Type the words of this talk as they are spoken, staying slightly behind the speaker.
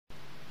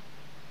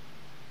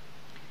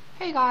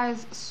Hey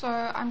guys, so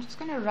I'm just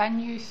going to run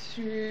you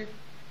through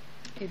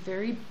a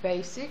very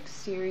basic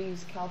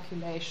series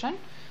calculation,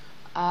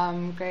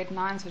 grade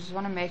 9, so I just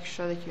want to make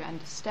sure that you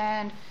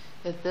understand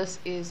that this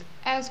is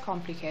as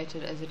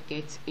complicated as it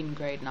gets in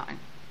grade 9.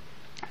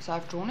 So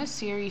I've drawn a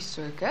series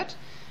circuit.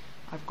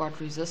 I've got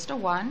resistor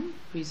 1,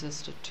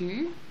 resistor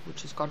 2,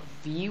 which has got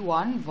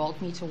V1,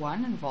 voltmeter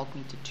 1 and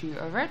voltmeter 2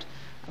 over it.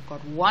 I've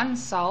got one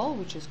cell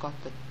which has got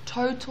the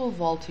total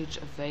voltage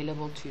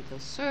available to the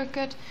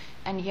circuit,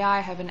 and here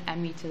I have an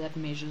ammeter that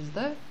measures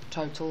the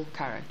total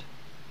current.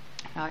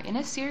 Now in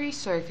a series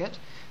circuit,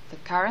 the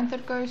current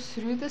that goes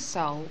through the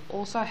cell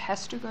also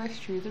has to go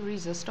through the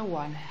resistor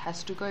 1,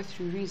 has to go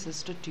through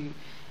resistor 2,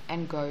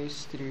 and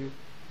goes through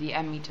the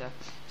ammeter.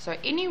 So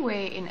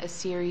anywhere in a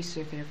series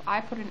circuit, if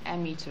I put an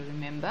ammeter,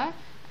 remember,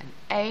 an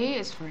A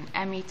is for an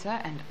ammeter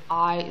and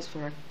I is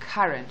for a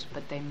current,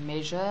 but they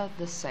measure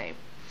the same.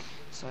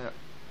 So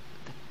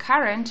the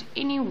current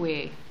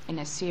anywhere in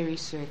a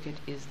series circuit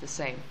is the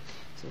same.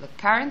 So the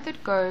current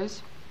that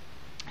goes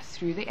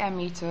through the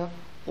ammeter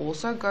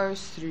also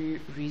goes through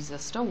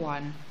resistor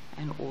 1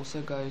 and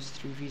also goes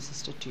through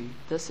resistor 2.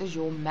 This is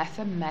your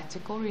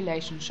mathematical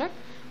relationship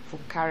for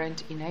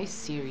current in a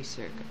series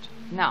circuit.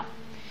 Now,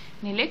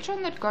 an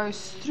electron that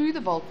goes through the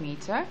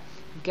voltmeter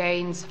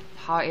gains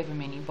however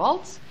many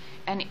volts,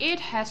 and it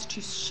has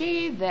to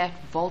share that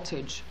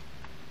voltage,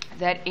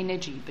 that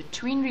energy,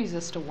 between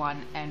resistor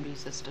 1 and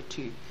resistor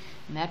 2.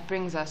 And that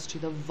brings us to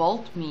the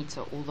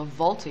voltmeter, or the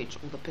voltage,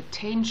 or the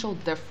potential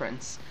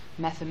difference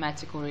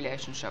mathematical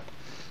relationship.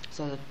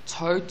 So the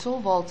total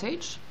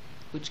voltage,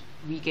 which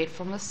we get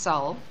from the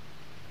cell,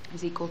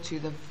 is equal to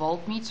the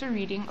voltmeter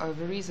reading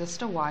over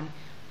resistor 1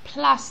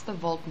 plus the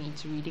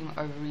voltmeter reading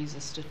over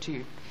resistor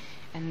 2.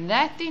 And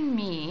that then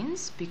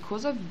means,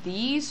 because of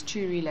these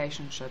two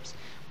relationships,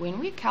 when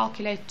we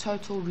calculate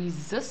total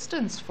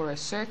resistance for a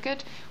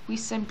circuit, we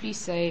simply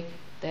say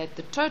that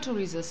the total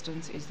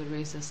resistance is the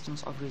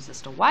resistance of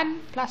resistor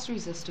 1 plus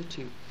resistor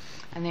 2.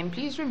 And then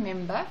please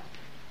remember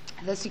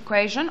this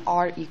equation,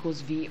 R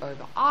equals V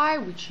over I,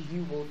 which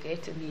you will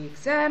get in the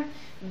exam.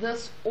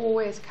 This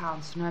always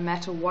counts, no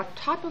matter what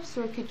type of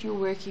circuit you're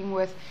working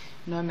with,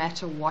 no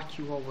matter what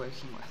you are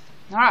working with.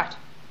 Alright.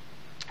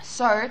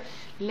 So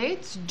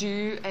let's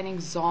do an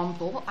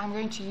example. I'm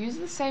going to use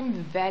the same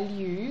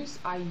values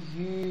I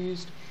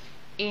used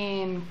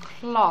in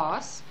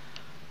class.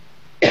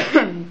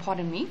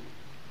 Pardon me.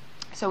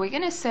 So we're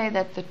going to say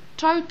that the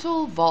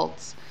total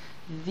volts,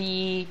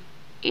 the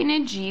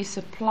energy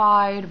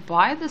supplied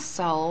by the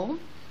cell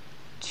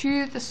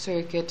to the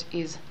circuit,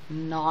 is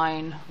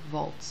 9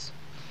 volts.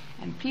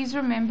 And please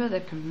remember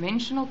that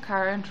conventional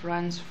current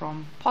runs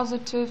from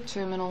positive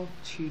terminal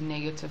to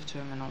negative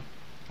terminal,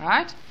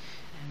 right?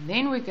 And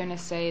then we're going to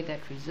say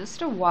that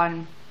resistor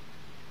 1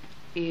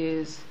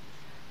 is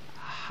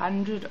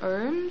 100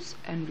 ohms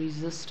and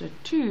resistor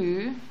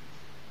 2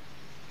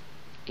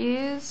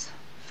 is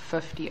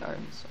 50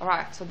 ohms.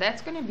 Alright, so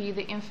that's going to be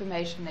the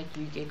information that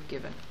you get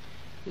given.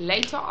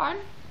 Later on,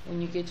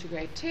 when you get to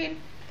grade 10,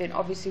 then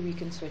obviously we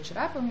can switch it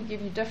up and we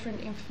give you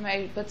different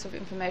bits of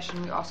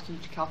information. We ask you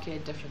to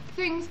calculate different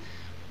things.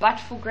 But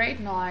for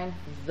grade 9,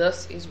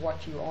 this is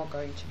what you are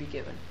going to be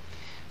given.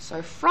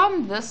 So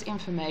from this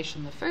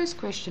information, the first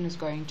question is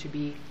going to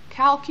be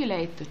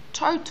calculate the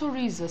total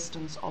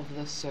resistance of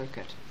this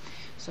circuit.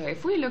 So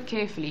if we look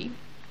carefully,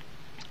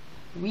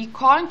 we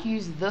can't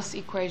use this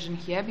equation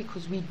here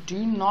because we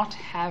do not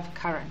have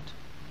current.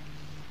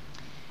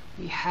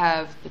 We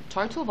have the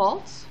total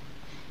volts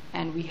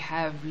and we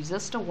have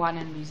resistor 1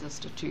 and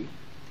resistor 2.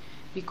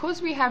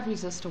 Because we have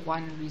resistor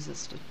 1 and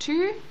resistor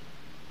 2,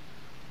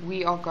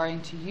 we are going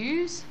to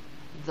use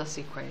this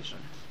equation.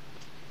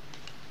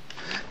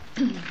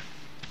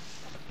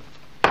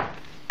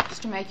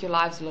 Just to make your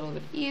lives a little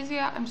bit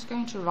easier, I'm just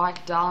going to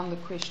write down the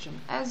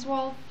question as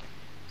well.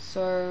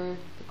 So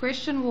the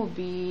question will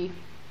be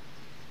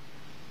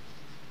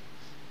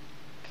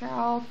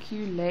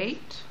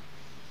calculate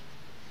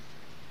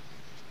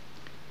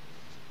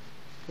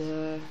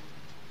the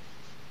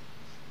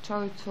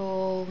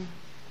total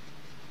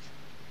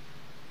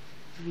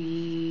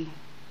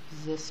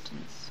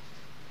resistance.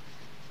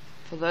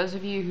 For those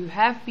of you who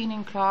have been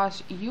in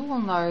class, you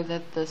will know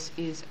that this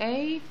is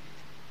a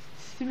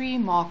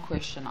 3-mark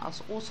question. I'll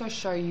also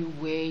show you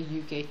where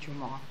you get your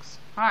marks.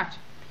 Alright,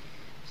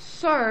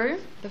 so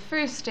the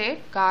first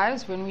step,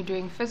 guys, when we're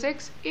doing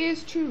physics,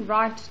 is to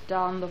write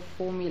down the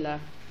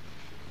formula.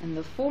 And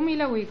the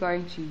formula we're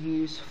going to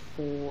use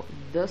for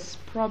this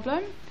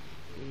problem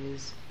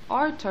is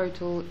R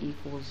total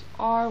equals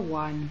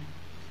R1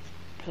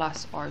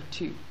 plus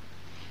R2.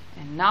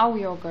 And now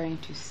we are going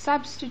to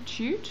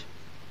substitute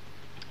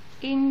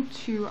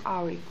into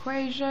our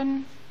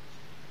equation.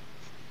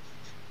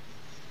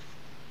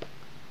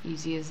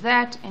 Easy as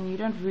that, and you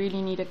don't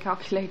really need a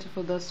calculator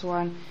for this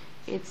one.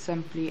 It's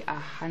simply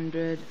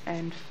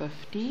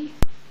 150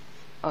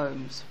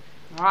 ohms.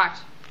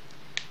 Alright,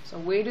 so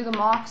where do the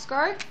marks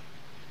go?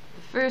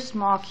 The first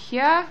mark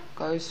here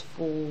goes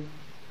for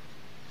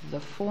the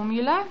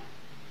formula,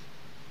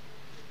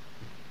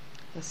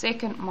 The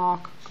second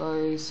mark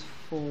goes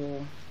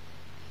for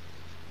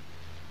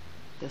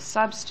the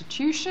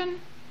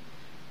substitution,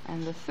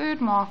 and the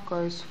third mark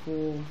goes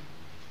for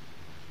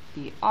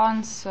the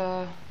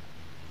answer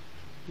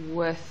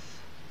with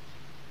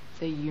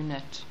the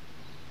unit.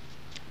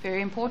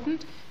 Very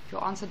important. If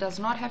your answer does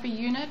not have a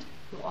unit,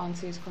 your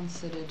answer is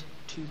considered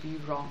to be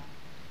wrong.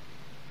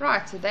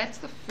 Right, so that's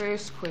the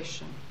first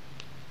question.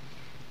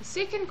 The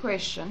second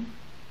question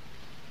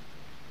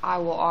I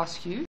will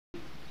ask you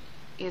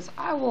is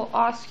I will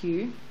ask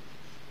you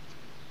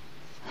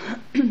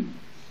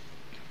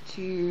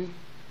to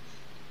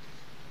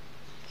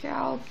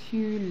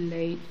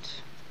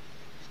calculate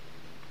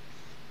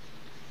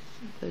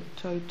the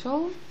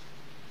total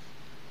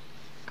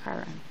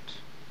current.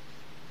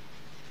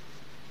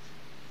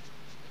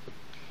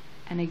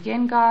 And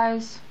again,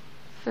 guys,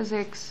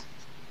 physics,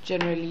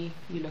 generally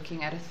you're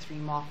looking at a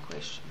 3-mark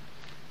question.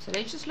 So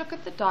let's just look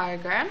at the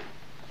diagram.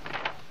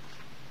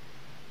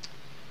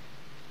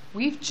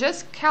 We've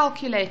just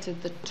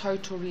calculated the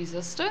total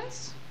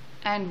resistance,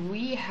 and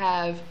we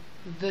have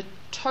the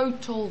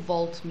total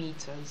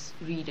voltmeters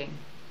reading.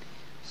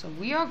 So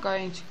we are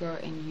going to go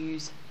and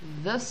use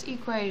this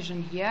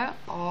equation here,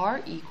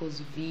 R equals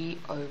V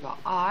over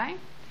I.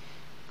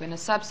 We're going to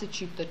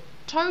substitute the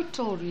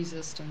total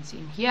resistance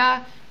in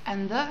here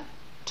and the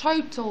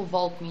total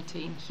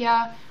voltmeter in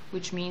here,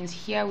 which means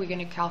here we're going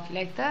to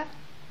calculate the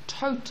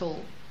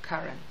total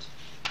current.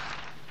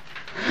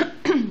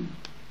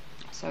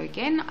 So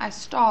again, I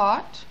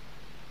start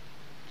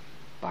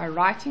by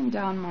writing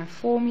down my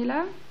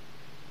formula.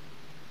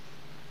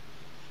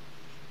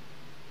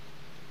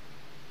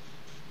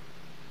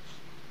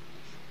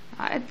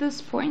 At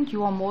this point,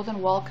 you are more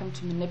than welcome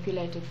to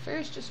manipulate it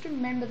first. Just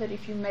remember that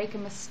if you make a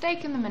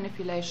mistake in the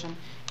manipulation,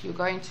 you're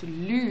going to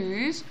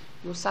lose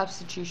your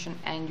substitution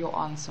and your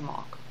answer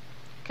mark.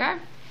 Okay?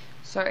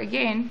 So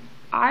again,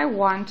 I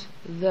want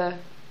the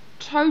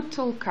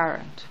total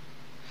current.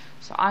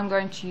 So I'm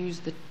going to use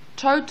the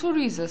total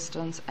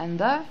resistance and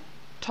the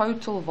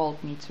total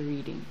voltmeter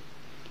reading.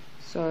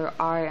 So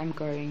I am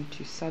going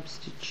to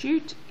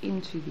substitute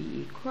into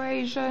the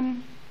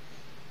equation.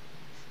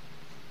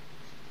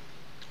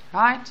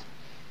 Right,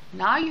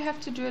 now you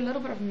have to do a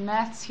little bit of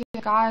maths here,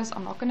 guys.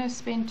 I'm not going to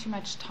spend too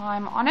much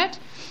time on it.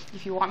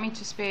 If you want me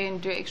to do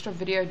an extra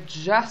video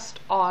just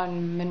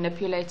on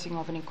manipulating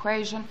of an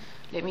equation,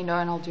 let me know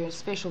and I'll do a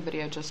special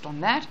video just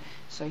on that.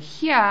 So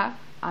here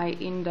I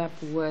end up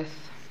with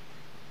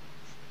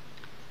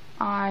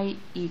I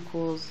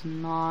equals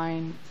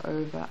 9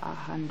 over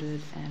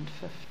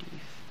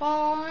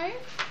 155.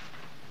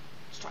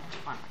 Just trying to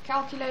find my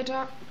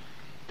calculator.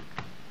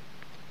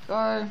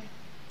 Go.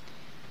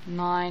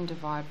 9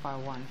 divided by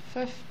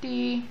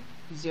 150,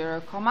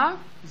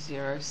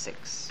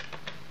 0,06.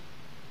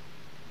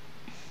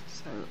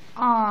 So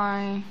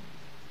I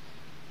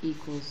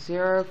equals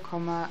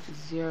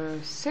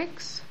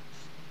 0,06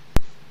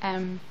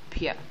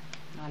 ampere.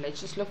 Now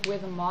let's just look where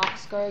the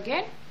marks go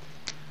again.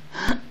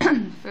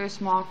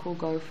 First mark will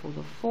go for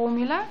the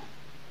formula.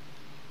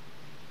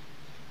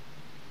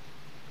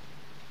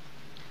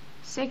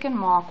 Second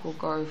mark will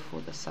go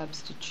for the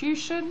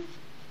substitution.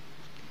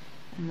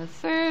 And the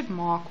third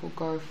mark will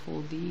go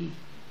for the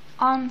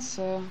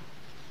answer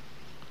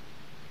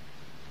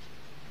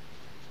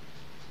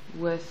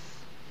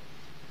with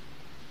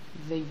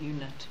the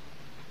unit.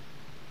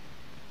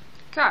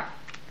 Okay.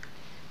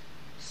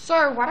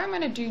 So what I'm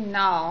going to do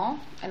now,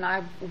 and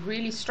I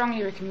really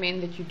strongly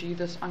recommend that you do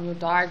this on your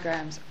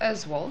diagrams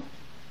as well.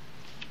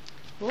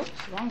 Oops,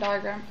 wrong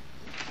diagram.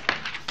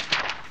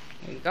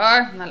 There you go,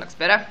 and that looks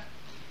better.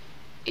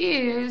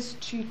 Is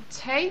to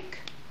take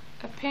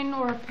a pen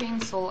or a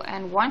pencil,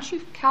 and once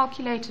you've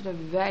calculated a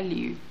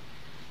value,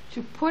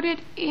 to put it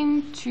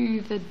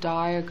into the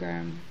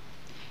diagram.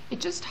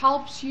 It just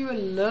helps you a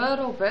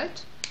little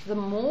bit. The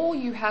more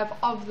you have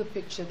of the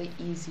picture, the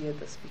easier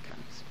this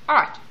becomes.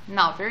 Alright,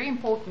 now very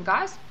important,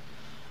 guys.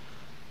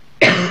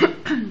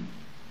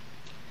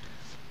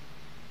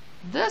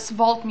 This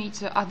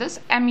voltmeter, this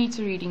ammeter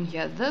reading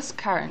here, this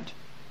current,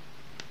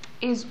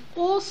 is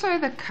also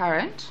the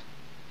current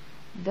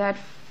that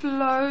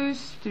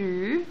flows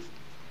through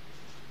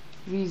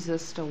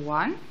resistor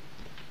 1,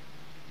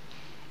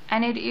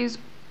 and it is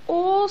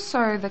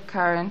also the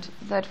current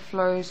that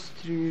flows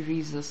through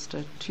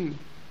resistor 2.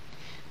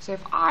 So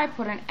if I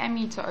put an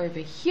ammeter over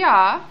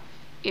here,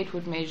 it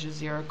would measure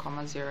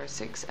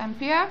 0,06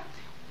 ampere,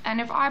 and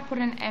if I put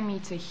an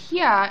ammeter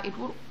here, it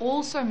would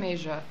also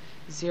measure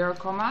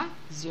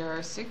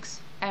 0,06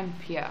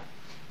 ampere.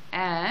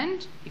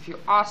 And if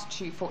you're asked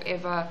to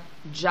forever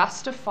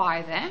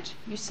justify that,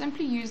 you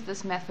simply use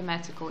this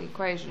mathematical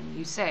equation.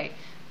 You say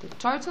the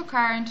total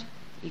current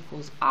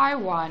equals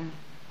I1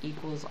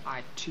 equals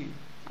I2.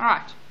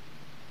 Alright,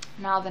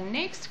 now the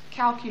next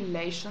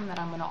calculation that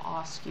I'm going to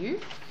ask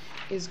you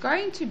is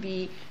going to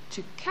be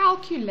to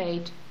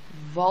calculate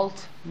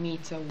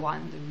voltmeter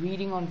 1, the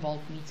reading on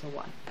voltmeter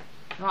 1.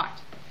 Right,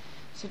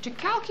 so to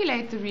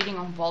calculate the reading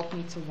on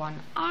voltmeter 1,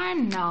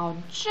 I'm now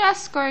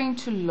just going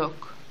to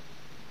look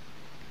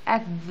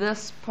at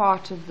this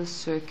part of the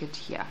circuit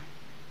here.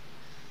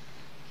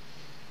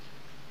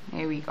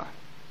 There we go.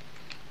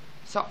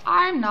 So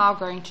I'm now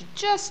going to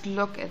just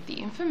look at the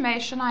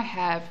information I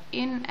have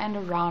in and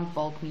around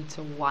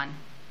voltmeter 1.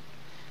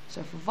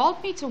 So for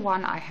voltmeter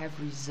 1 I have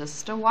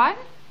resistor 1,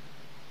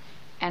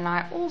 and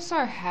I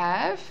also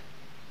have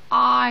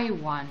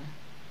I1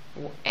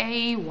 or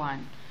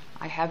A1.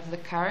 I have the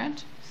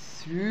current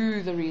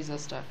through the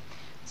resistor.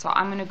 So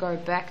I'm going to go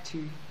back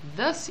to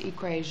this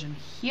equation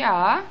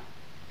here,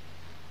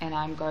 and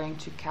I'm going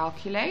to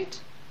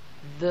calculate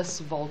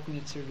this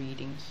voltmeter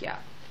reading here.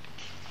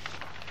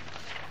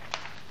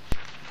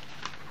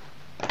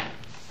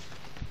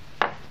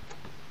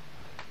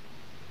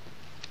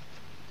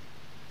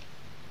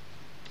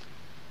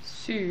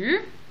 So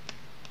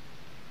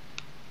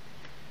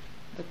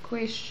the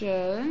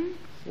question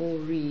will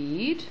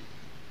read,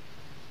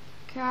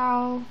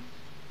 calculate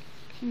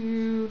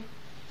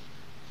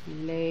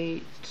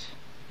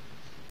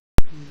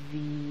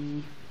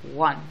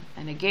V1,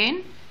 and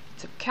again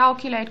it's a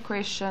calculate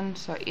question,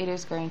 so it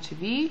is going to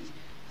be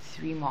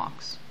 3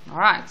 marks.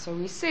 Alright, so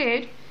we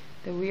said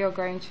that we are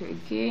going to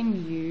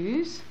again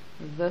use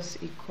this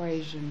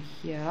equation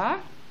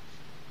here,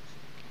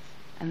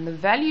 and the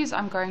values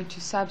I'm going to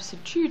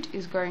substitute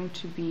is going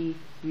to be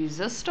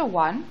resistor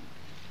 1,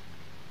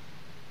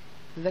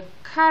 the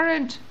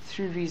current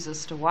through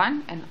resistor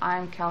 1, and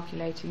I'm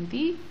calculating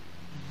the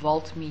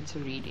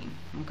voltmeter reading.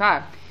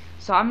 Okay,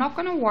 so I'm not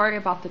going to worry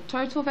about the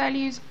total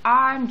values.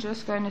 I'm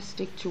just going to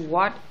stick to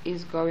what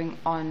is going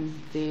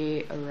on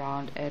there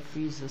around at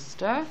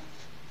resistor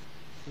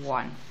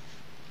 1.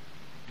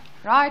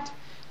 Right,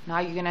 now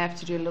you're going to have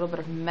to do a little bit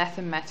of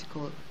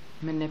mathematical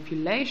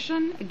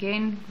manipulation.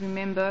 Again,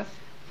 remember,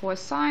 for a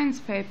science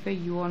paper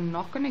you are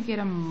not going to get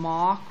a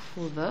mark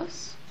for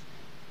this,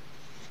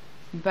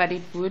 but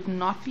it would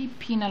not be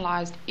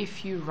penalized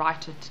if you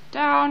write it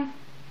down.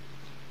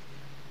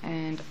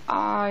 And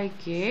I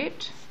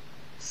get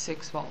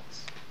 6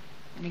 volts.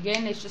 And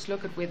again, let's just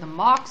look at where the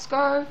marks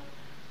go.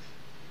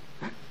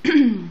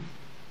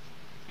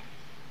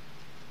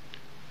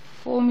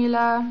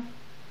 Formula,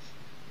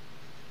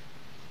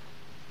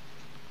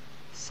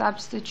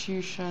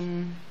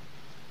 substitution,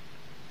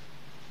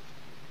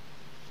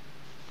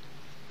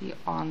 the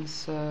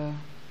answer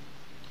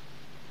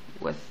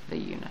with the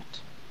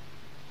unit.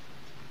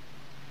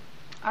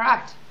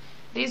 Alright,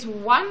 there's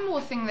one more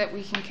thing that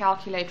we can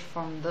calculate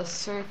from this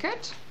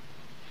circuit,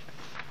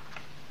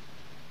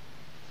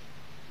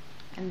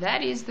 and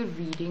that is the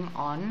reading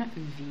on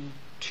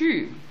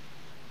V2.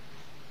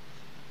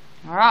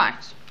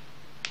 Alright,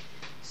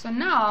 so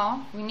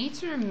now we need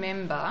to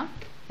remember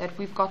that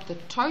we've got the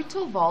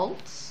total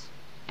volts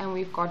and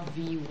we've got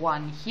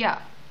V1 here.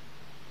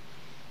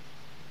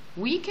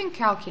 We can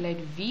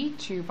calculate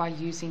V2 by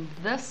using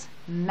this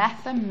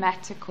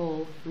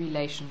mathematical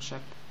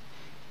relationship.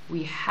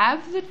 We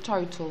have the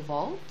total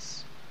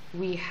volts,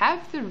 we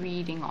have the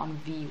reading on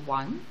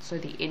V1, so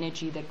the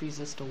energy that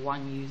resistor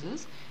 1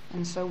 uses,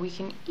 and so we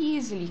can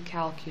easily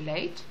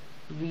calculate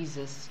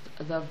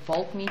the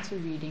voltmeter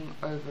reading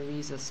over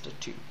resistor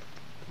 2.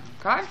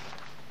 Okay?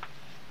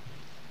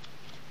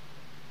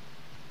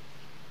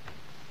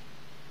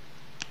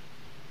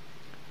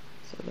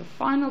 So the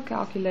final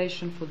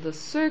calculation for this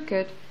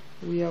circuit,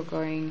 we are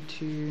going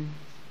to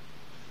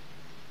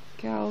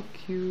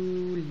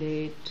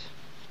calculate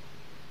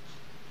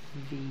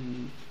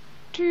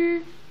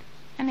V2,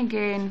 and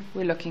again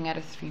we're looking at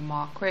a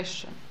 3-mark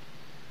question.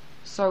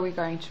 So we're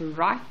going to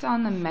write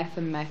down the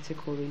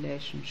mathematical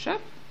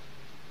relationship.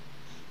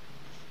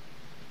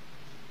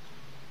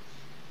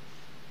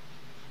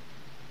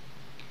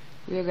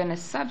 We're going to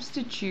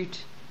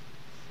substitute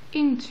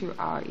into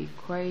our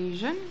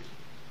equation.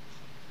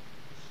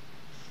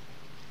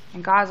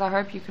 And guys, I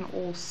hope you can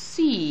all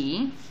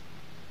see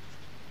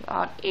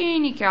without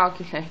any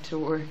calculator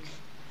work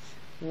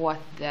what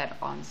that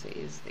answer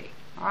is there.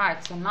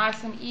 Alright, so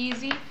nice and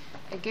easy.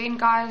 Again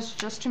guys,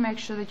 just to make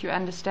sure that you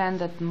understand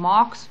that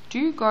marks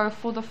do go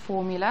for the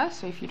formula,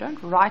 so if you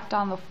don't write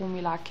down the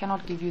formula, I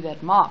cannot give you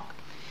that mark.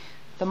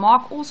 The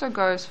mark also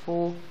goes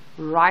for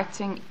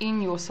writing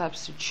in your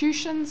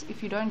substitutions.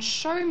 If you don't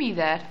show me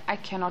that, I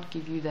cannot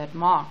give you that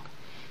mark.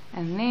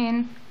 And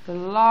then the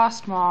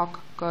last mark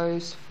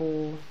goes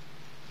for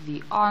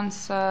the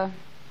answer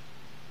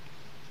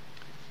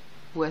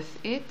with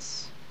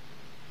its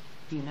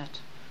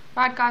unit.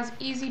 Right guys,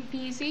 easy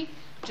peasy.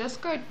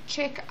 Just go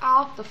check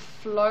out the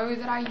flow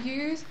that I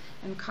use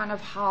and kind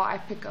of how I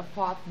pick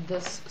apart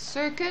this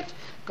circuit.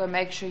 Go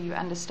make sure you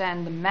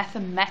understand the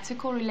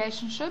mathematical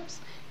relationships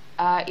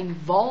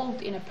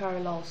involved in a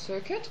parallel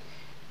circuit,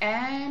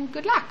 and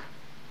good luck.